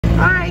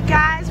Alright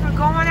guys, we're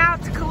going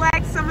out to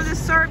collect some of the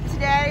syrup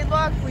today.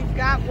 Look, we've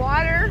got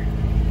water,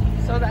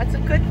 so that's a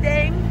good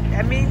thing.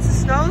 That means the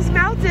snow's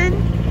melting.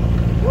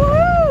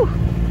 Woo!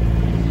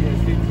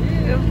 Yes, it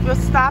is. We'll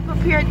stop up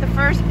here at the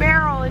first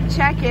barrel and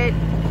check it.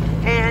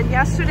 And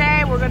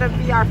yesterday, we're gonna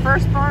be our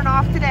first burn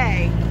off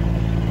today.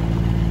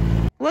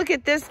 Look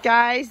at this,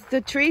 guys.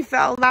 The tree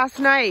fell last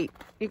night.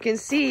 You can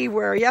see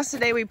where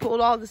yesterday we pulled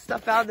all the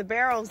stuff out of the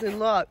barrels, and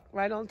look,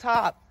 right on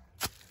top.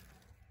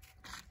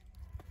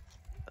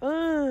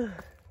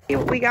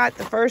 We got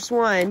the first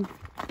one.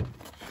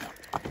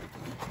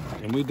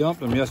 And we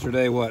dumped them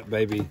yesterday, what,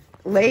 baby?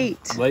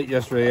 Late. Late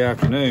yesterday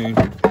afternoon.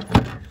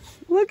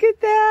 Look at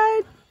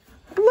that.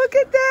 Look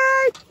at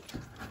that.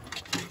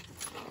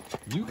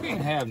 You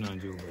can't have none,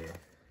 Julia.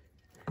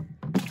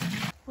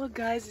 Look,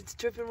 guys, it's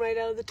dripping right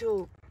out of the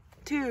tube.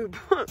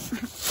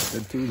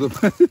 The tulip.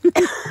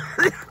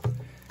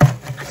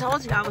 I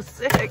told you I was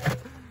sick.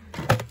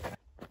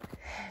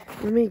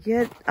 Let me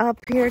get up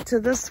here to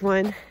this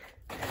one.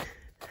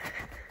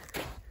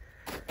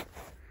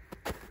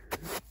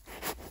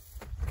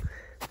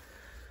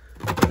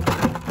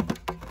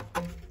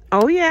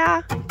 Oh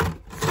yeah,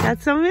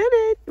 got some in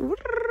it.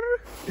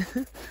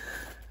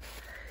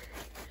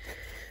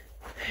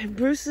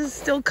 Bruce is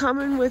still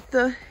coming with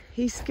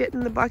he's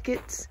getting the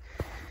buckets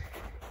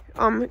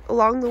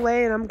along the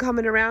way, and I'm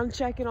coming around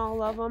checking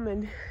all of them,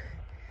 and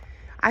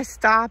I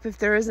stop if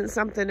there isn't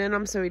something in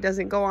them so he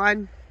doesn't go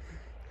on.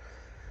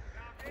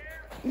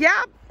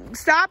 Yep,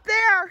 stop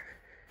there.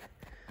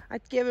 I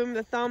give him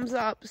the thumbs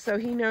up so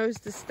he knows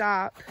to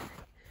stop.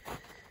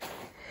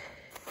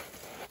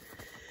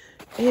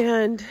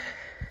 And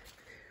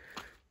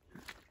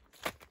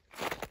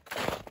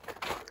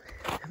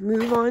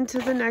move on to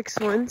the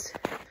next ones.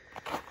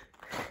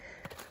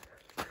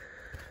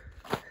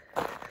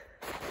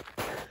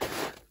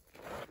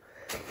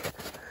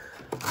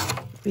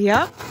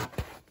 Yep.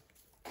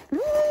 Woo!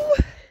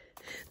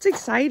 It's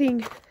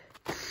exciting.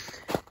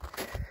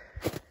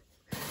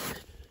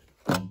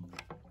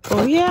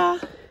 Oh yeah.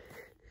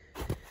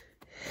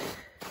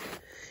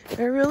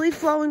 They're really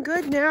flowing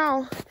good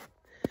now.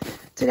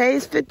 Today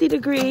is 50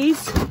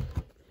 degrees.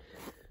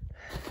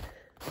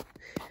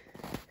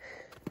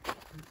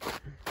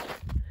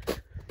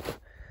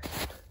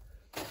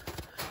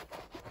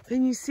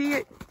 And you see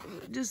it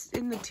just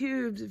in the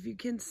tubes, if you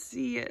can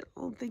see it. I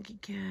don't think you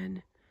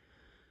can.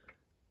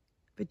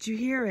 But you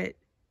hear it.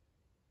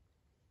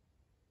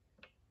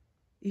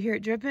 You hear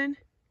it dripping?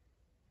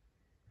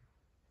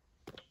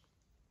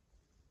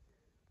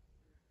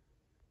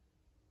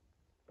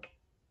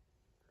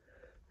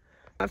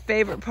 My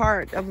favorite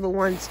part of the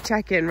ones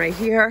checking right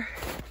here.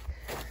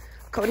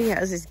 Cody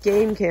has his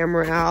game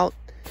camera out.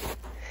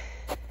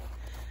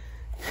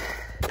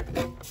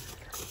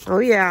 Oh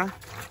yeah.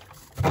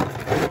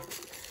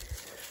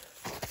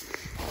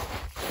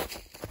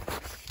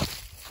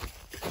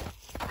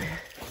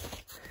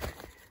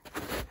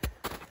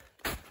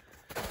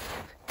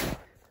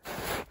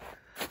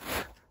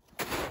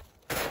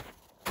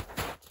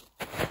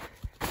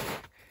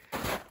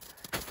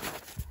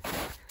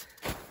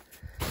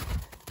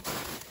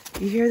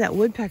 You hear that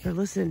woodpecker?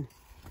 Listen.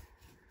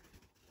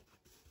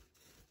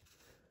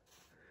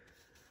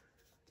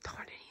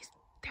 Darn it,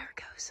 there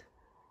it goes.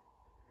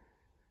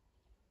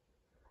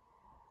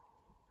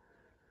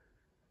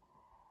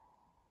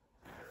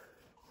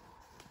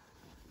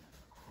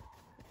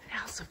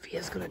 Now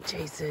Sophia's gonna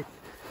chase it.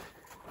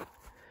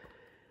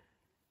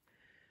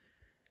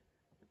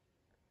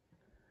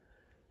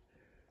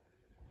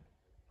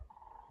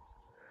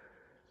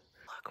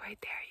 Look right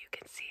there, you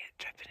can see it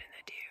dripping in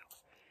the dew.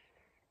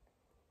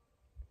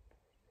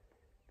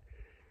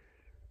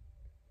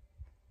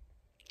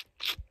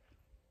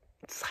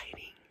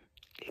 Exciting.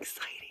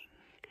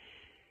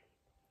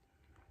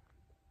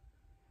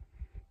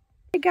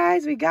 Hey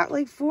guys, we got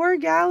like 4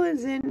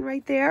 gallons in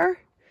right there.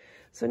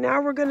 So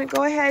now we're gonna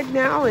go ahead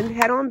now and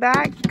head on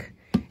back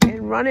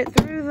and run it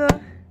through the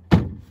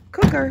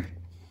cooker.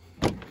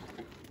 All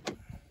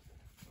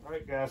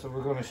right, guys, so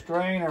we're gonna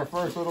strain our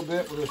first little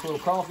bit with this little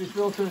coffee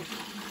filter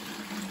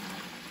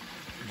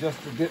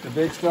just to get the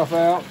big stuff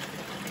out.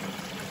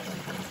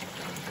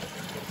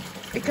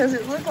 Because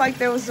it looked like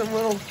there was some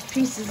little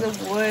pieces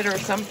of wood or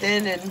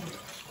something, and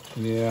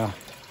yeah,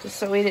 just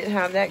so we didn't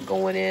have that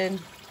going in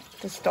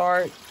to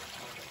start.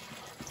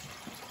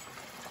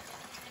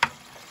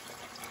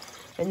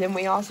 And then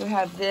we also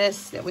have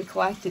this that we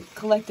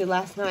collected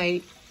last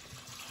night.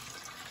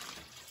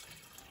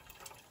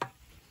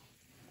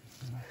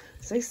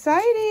 It's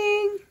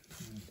exciting.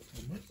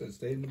 It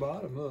stayed in the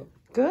bottom. Look.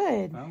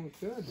 Good. That was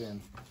good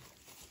then.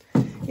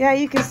 Yeah,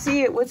 you can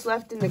see it. What's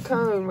left in the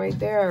cone right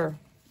there.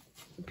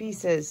 The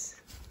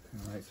pieces.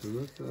 All right, so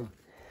let's let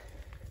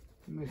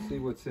me see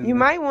what's in. You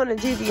might want to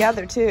do the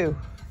other too.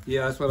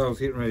 Yeah, that's what I was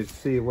getting ready to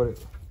see what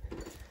it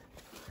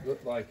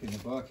looked like in the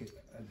bucket.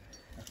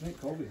 I think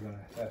Colby's gonna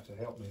have to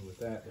help me with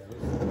that.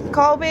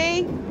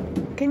 Colby,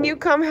 can you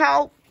come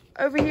help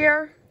over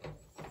here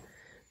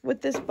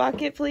with this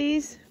bucket,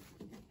 please?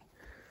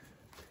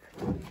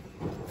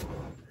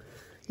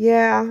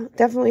 Yeah,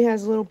 definitely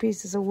has little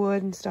pieces of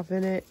wood and stuff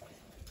in it.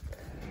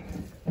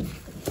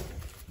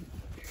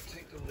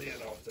 Take the lid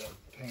off the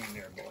pan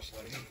there, boss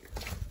lady.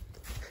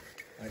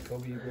 All right,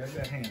 Kobe, you grab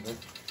that handle.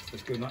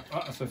 Let's go.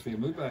 Sophia,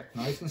 move back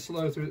nice and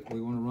slow through it.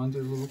 We want to run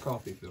through the little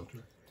coffee filter.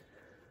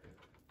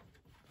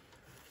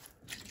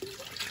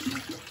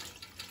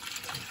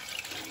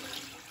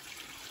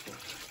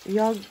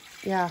 Y'all,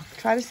 yeah,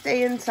 try to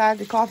stay inside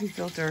the coffee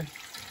filter.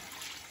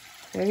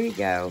 There you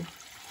go.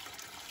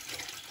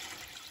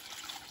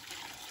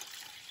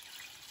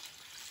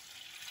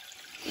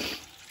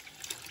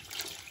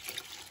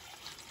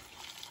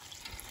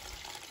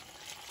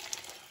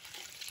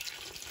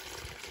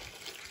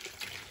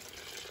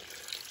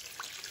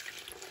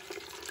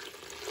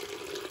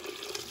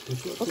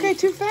 Okay,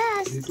 too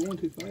fast. You're going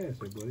too fast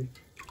there, buddy.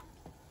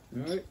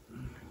 All right.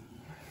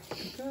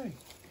 Okay.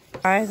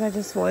 Guys, I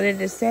just wanted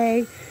to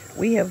say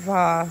we have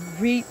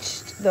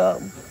reached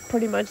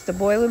pretty much the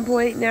boiling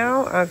point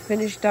now. I've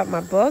finished up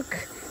my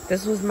book.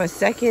 This was my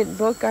second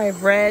book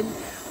I've read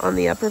on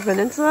the Upper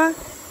Peninsula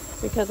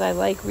because I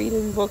like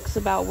reading books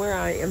about where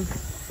I am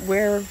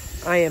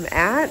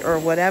at or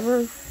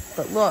whatever.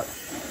 But look,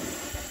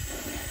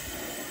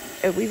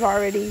 and we've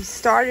already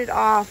started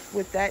off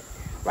with that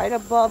right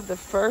above the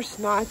first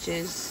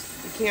notches.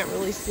 You can't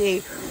really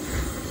see.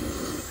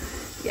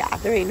 Yeah,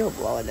 there ain't no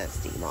blowing that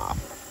steam off.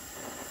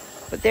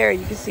 But there,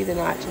 you can see the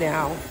notch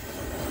now.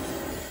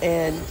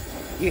 And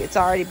it's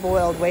already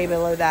boiled way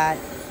below that.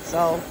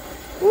 So,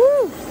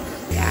 woo!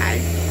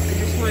 Guys, I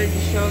just wanted to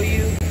show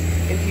you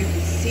if you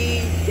can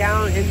see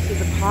down into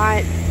the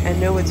pot. I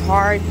know it's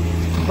hard,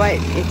 but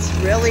it's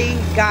really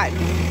gotten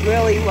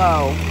really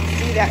low.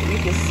 See that? You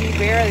can see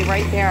barely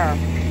right there.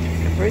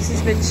 And Bruce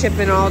has been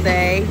chipping all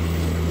day,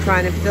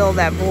 trying to fill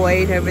that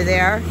void over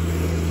there.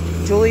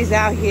 Julie's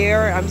out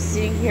here. I'm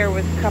sitting here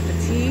with a cup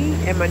of tea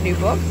and my new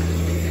book.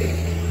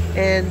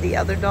 And the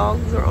other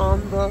dogs are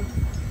on the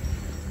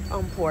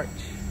porch,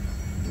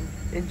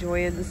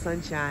 enjoying the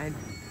sunshine.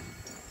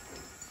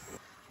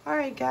 All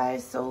right,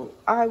 guys, so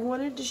I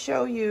wanted to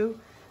show you,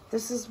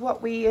 this is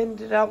what we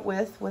ended up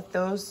with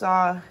those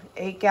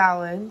 8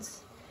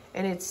 gallons.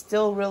 And it's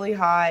still really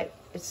hot.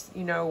 It's,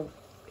 you know,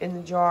 in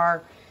the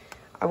jar.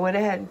 I went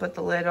ahead and put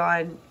the lid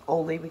on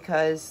only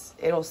because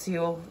it'll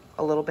seal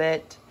a little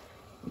bit.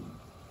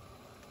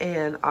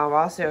 And I've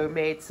also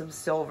made some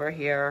silver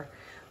here.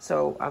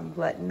 So I'm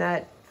letting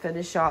that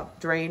finish up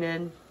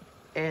draining.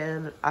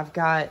 And I've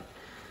got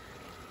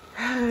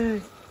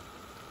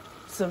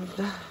some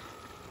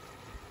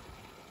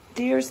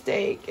deer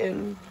steak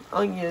and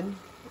onion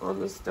on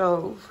the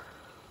stove.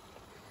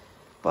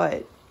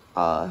 But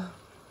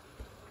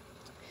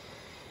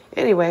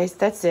anyways,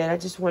 that's it. I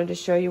just wanted to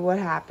show you what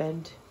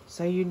happened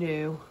so you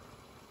knew.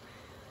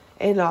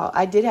 And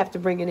I did have to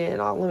bring it in.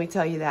 Let me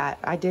tell you that.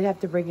 I did have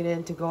to bring it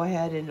in to go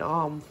ahead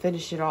and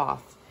finish it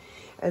off.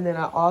 And then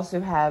I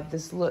also have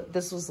this,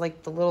 this was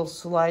like the little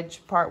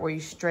sludge part where you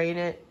strain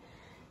it.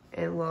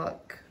 And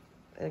look,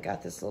 I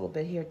got this little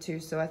bit here too.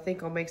 So I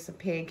think I'll make some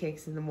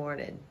pancakes in the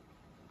morning.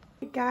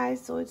 Hey guys,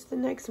 so it's the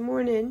next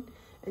morning.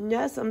 And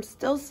yes, I'm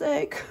still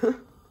sick.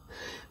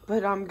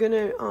 But I'm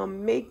gonna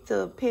make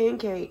the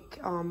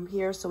pancake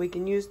here so we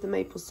can use the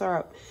maple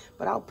syrup.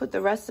 But I'll put the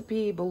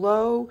recipe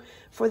below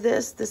for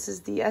this. This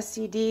is the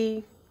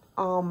SCD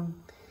almond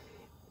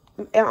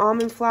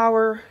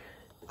flour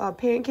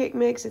pancake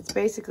mix. It's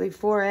basically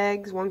 4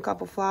 eggs, 1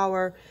 cup of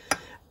flour,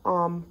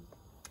 a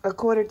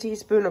 1/4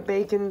 teaspoon of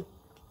baking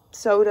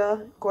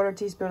soda, 1/4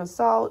 teaspoon of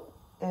salt,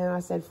 and I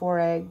said 4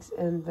 eggs,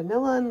 and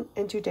vanilla,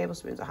 and 2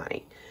 tablespoons of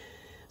honey.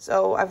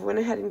 So I've went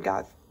ahead and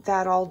got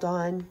that all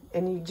done,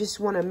 and you just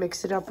want to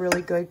mix it up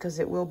really good because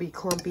it will be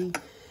clumpy.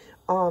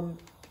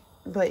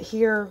 But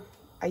here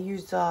I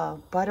use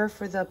butter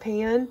for the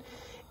pan,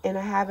 and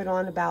I have it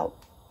on about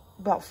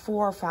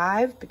 4 or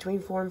 5, between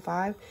 4 and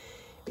 5.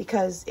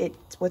 Because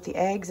with the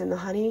eggs and the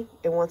honey,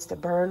 it wants to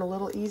burn a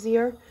little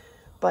easier.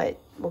 But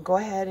we'll go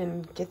ahead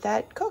and get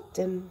that cooked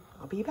and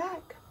I'll be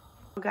back.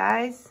 So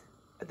guys,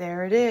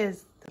 there it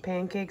is. The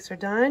pancakes are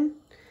done.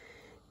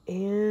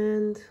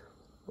 And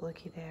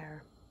looky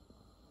there.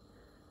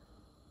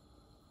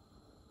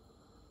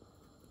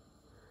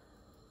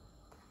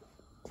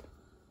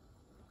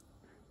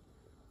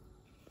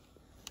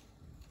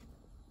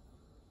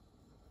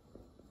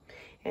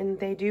 And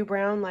they do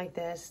brown like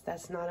this.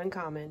 That's not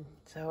uncommon.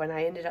 So, and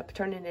I ended up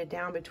turning it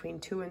down between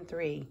 2 and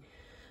 3.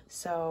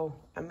 So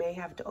I may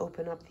have to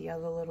open up the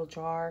other little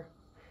jar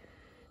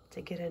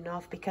to get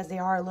enough because they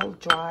are a little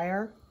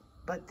drier,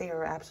 but they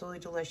are absolutely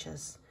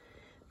delicious.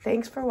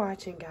 Thanks for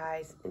watching,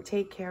 guys, and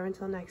take care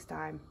until next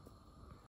time.